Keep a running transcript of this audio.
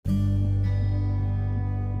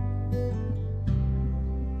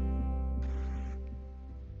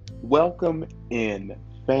Welcome in,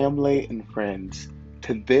 family and friends,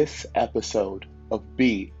 to this episode of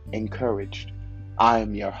Be Encouraged. I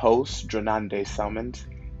am your host, Drenande Summons,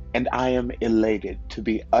 and I am elated to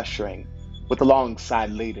be ushering, with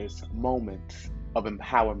alongside leaders, moments of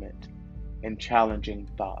empowerment and challenging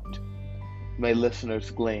thought. May listeners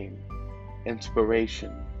glean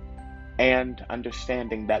inspiration and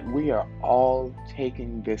understanding that we are all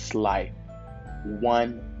taking this life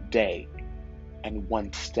one day and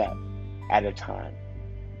one step at a time.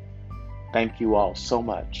 Thank you all so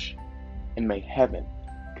much, and may heaven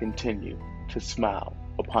continue to smile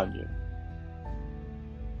upon you.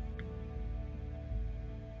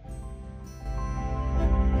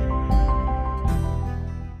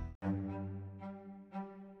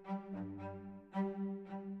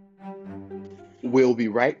 We'll be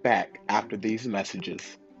right back after these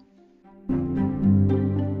messages.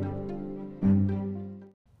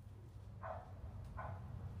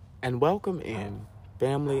 And welcome in,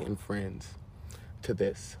 family and friends, to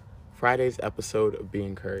this Friday's episode of Be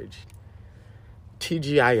Encouraged.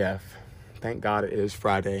 TGIF, thank God it is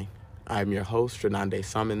Friday. I'm your host, Drenande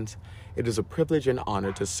Summons. It is a privilege and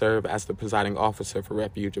honor to serve as the presiding officer for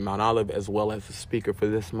Refuge in Mount Olive, as well as the speaker for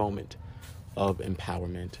this moment of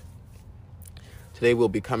empowerment. Today we'll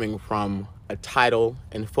be coming from a title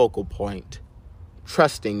and focal point,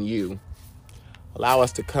 Trusting You. Allow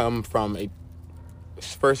us to come from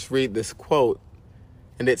first read this quote,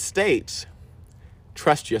 and it states,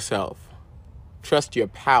 trust yourself, trust your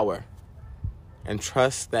power, and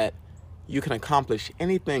trust that you can accomplish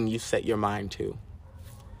anything you set your mind to.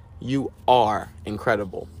 You are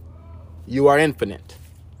incredible. You are infinite.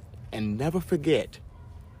 And never forget,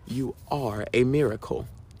 you are a miracle.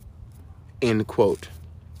 End quote.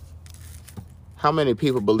 How many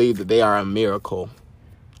people believe that they are a miracle?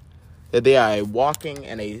 That they are a walking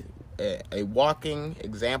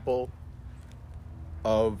example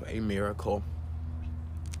of a miracle.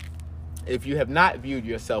 If you have not viewed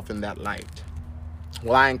yourself in that light,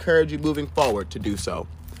 well, I encourage you moving forward to do so,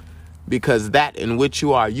 because that in which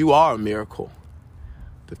you are a miracle.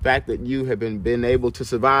 The fact that you have been able to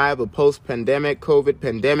survive a post-pandemic, COVID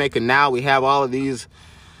pandemic, and now we have all of these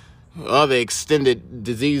other extended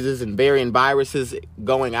diseases and variant viruses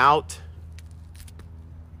going out,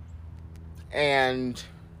 and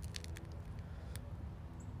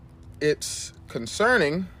it's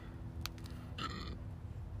concerning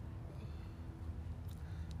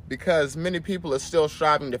because many people are still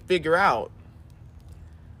striving to figure out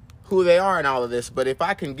who they are in all of this. But if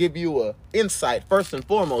I can give you an insight, first and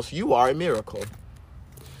foremost, you are a miracle.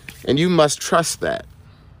 And you must trust that.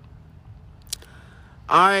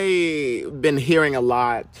 I've been hearing a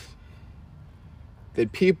lot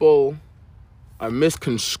that people are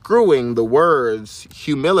misconstruing the words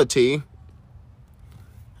humility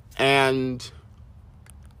and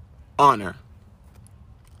honor.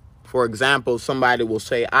 For example, somebody will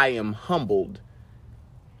say, I am humbled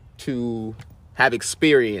to have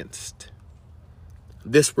experienced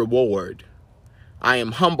this reward. I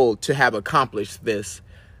am humbled to have accomplished this.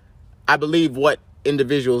 I believe what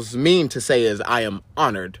individuals mean to say is, I am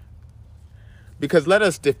honored. Because let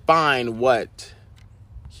us define what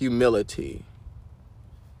humility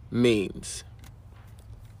means,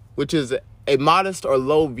 which is a modest or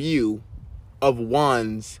low view of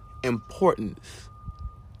one's importance,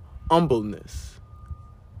 humbleness.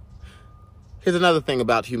 Here's another thing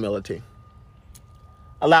about humility.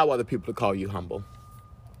 Allow other people to call you humble.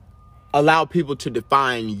 Allow people to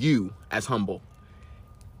define you as humble.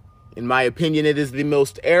 In my opinion, it is the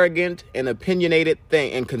most arrogant and opinionated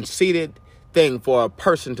thing and conceited thing for a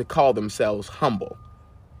person to call themselves humble.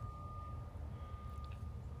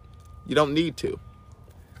 You don't need to.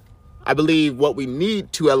 I believe what we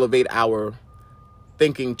need to elevate our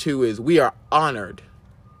thinking to is we are honored.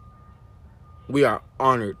 We are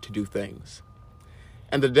honored to do things.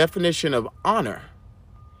 And the definition of honor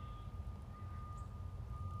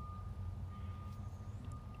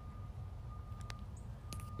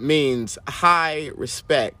means high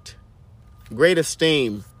respect, great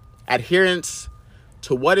esteem, adherence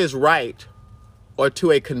to what is right or to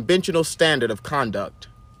a conventional standard of conduct.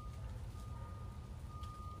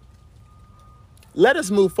 Let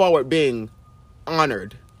us move forward being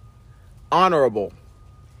honored, honorable,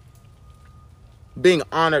 being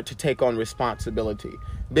honored to take on responsibility,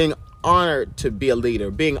 being honored to be a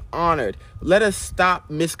leader, being honored. Let us stop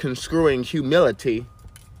misconstruing humility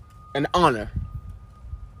and honor,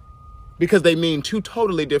 because they mean two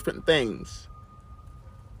totally different things.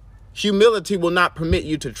 Humility will not permit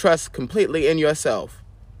you to trust completely in yourself.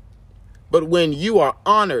 But when you are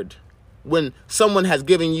honored, when someone has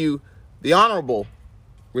given you the honorable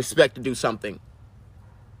respect to do something.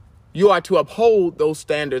 You are to uphold those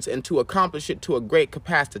standards and to accomplish it to a great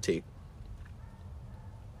capacity.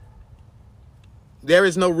 There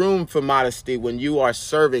is no room for modesty when you are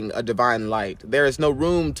serving a divine light. There is no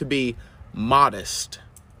room to be modest.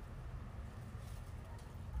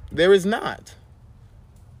 There is not.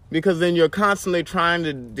 Because then you're constantly trying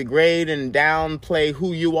to degrade and downplay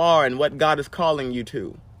who you are and what God is calling you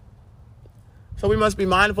to. So we must be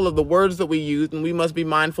mindful of the words that we use, and we must be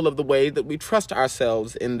mindful of the way that we trust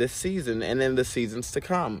ourselves in this season and in the seasons to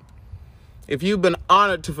come. If you've been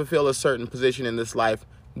honored to fulfill a certain position in this life,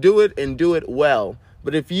 do it and do it well.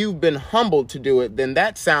 But if you've been humbled to do it, then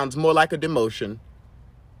that sounds more like a demotion.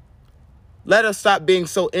 Let us stop being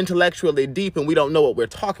so intellectually deep and we don't know what we're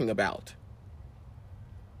talking about.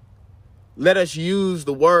 Let us use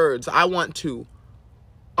the words, I want to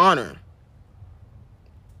honor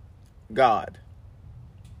God.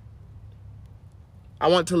 I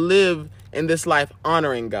want to live in this life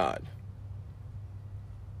honoring God.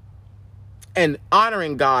 And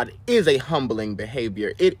honoring God is a humbling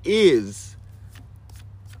behavior. It is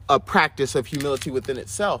a practice of humility within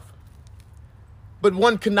itself. But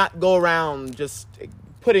one cannot go around just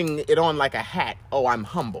putting it on like a hat. Oh, I'm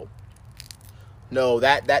humble. No,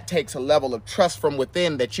 that takes a level of trust from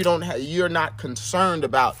within that you're not concerned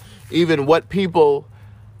about even what people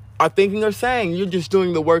are thinking or saying. You're just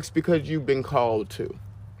doing the works because you've been called to.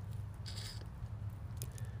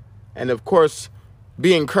 And of course,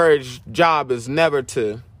 Be Encouraged job is never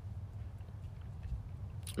to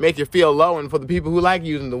make you feel low, and for the people who like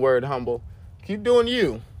using the word humble, keep doing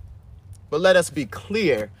you. But let us be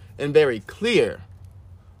clear and very clear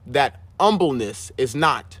that humbleness is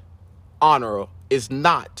not honor, is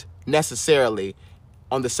not necessarily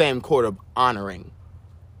on the same court of honoring.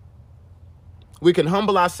 We can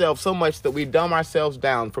humble ourselves so much that we dumb ourselves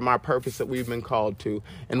down from our purpose that we've been called to,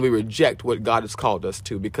 and we reject what God has called us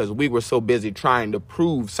to because we were so busy trying to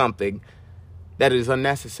prove something that is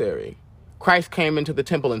unnecessary. Christ came into the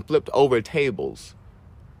temple and flipped over tables.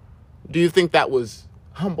 Do you think that was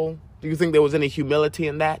humble? Do you think there was any humility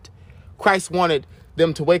in that? Christ wanted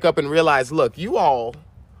them to wake up and realize, look, you all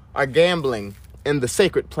are gambling in the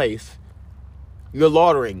sacred place. You're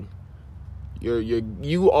laudering.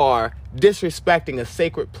 You are disrespecting a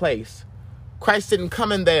sacred place. Christ didn't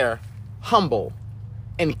come in there humble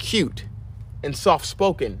and cute and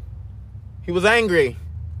soft-spoken. He was angry.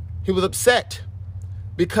 He was upset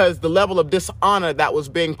because the level of dishonor that was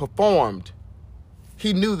being performed,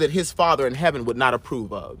 he knew that his Father in heaven would not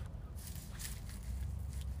approve of.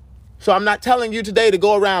 So I'm not telling you today to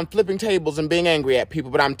go around flipping tables and being angry at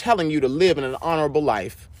people, but I'm telling you to live in an honorable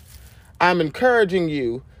life. I'm encouraging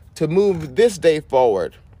you to move this day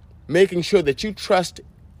forward, making sure that you trust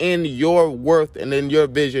in your worth and in your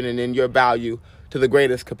vision and in your value to the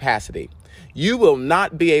greatest capacity. You will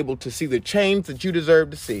not be able to see the change that you deserve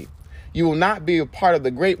to see. You will not be a part of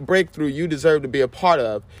the great breakthrough you deserve to be a part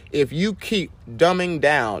of if you keep dumbing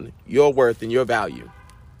down your worth and your value.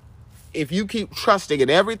 If you keep trusting in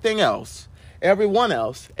everything else, everyone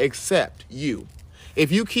else except you.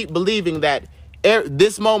 If you keep believing that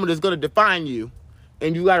this moment is going to define you,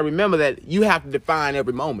 and you got to remember that you have to define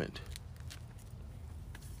every moment.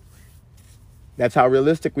 That's how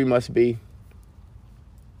realistic we must be.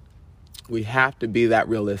 We have to be that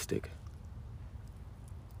realistic.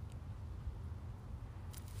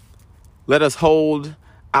 Let us hold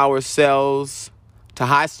ourselves to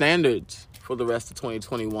high standards for the rest of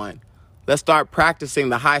 2021. Let's start practicing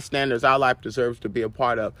the high standards our life deserves to be a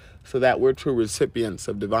part of so that we're true recipients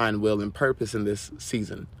of divine will and purpose in this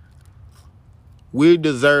season. We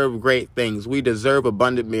deserve great things. We deserve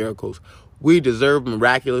abundant miracles. We deserve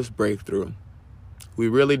miraculous breakthrough. We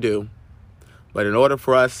really do. But in order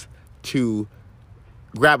for us to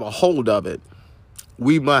grab a hold of it,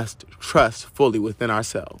 we must trust fully within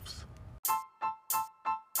ourselves.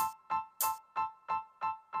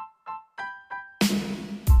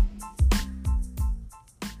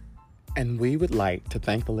 And we would like to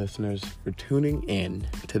thank the listeners for tuning in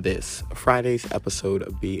to this Friday's episode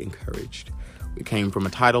of Be Encouraged. We came from a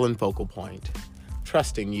title and focal point,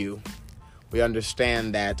 trusting you. We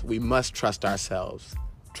understand that we must trust ourselves,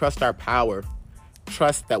 trust our power,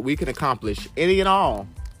 trust that we can accomplish any and all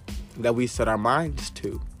that we set our minds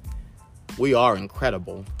to. We are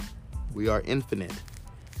incredible. We are infinite.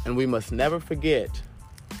 And we must never forget,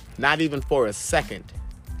 not even for a second,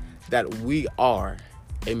 that we are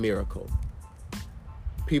a miracle.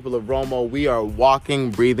 People of Romo, we are walking,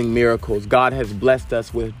 breathing miracles. God has blessed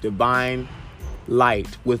us with divine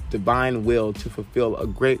light, with divine will to fulfill a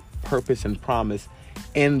great purpose and promise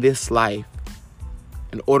in this life.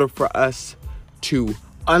 In order for us to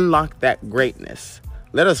unlock that greatness.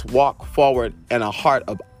 Let us walk forward in a heart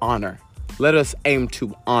of honor. Let us aim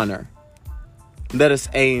to honor. Let us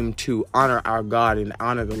aim to honor our God and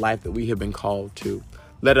honor the life that we have been called to.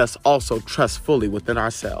 Let us also trust fully within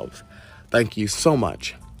ourselves. Thank you so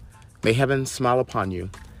much. May heaven smile upon you.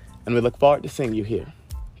 And we look forward to seeing you here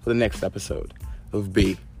for the next episode of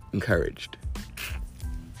Be Encouraged.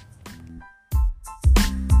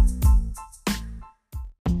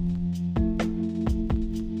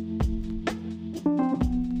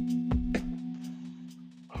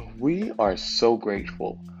 We are so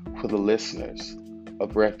grateful for the listeners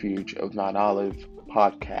of Refuge of Mount Olive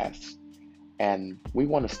podcast, and we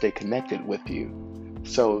want to stay connected with you.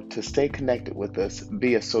 So to stay connected with us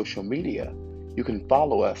via social media, you can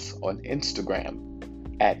follow us on Instagram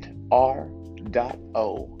at r.o.m.o__.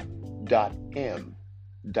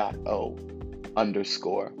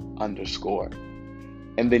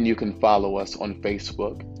 And then you can follow us on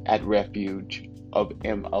Facebook at Refuge of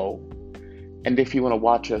MO. And if you want to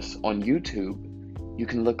watch us on YouTube, you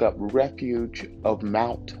can look up Refuge of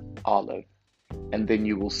Mount Olive, and then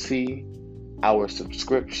you will see our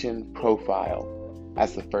subscription profile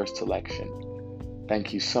as the first selection.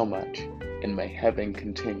 Thank you so much, and may heaven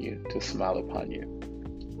continue to smile upon you.